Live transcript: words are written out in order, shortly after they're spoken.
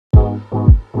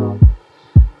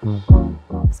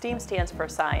STEAM stands for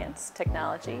science,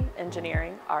 technology,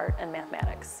 engineering, art, and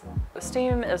mathematics.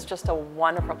 STEAM is just a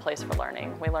wonderful place for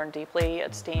learning. We learn deeply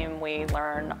at STEAM. We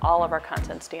learn all of our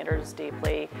content standards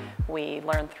deeply. We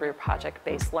learn through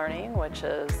project-based learning, which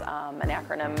is an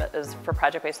acronym for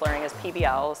project-based learning is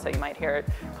PBL, so you might hear it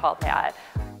called that.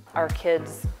 Our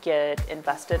kids get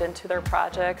invested into their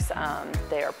projects.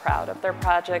 They are proud of their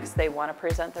projects. They want to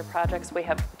present their projects. We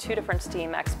have 2 different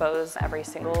STEAM expos every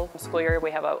single school year.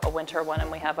 We have a winter one and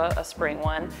we have a spring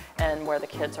one, and where the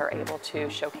kids are able to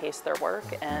showcase their work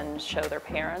and show their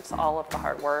parents all of the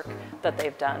hard work that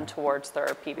they've done towards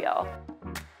their PBL.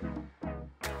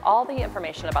 All the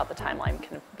information about the timeline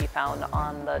can be found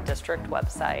on the district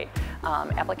website.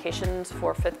 Applications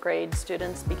for 5th grade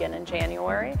students begin in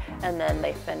January, and then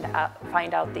they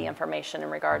find out the information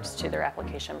in regards to their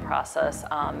application process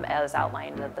as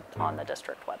outlined on the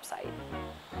district website.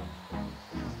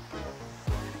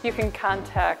 You can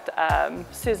contact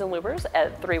Susan Lubers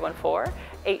at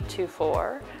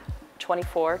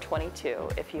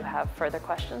 314-824-2422 if you have further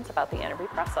questions about the interview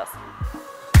process.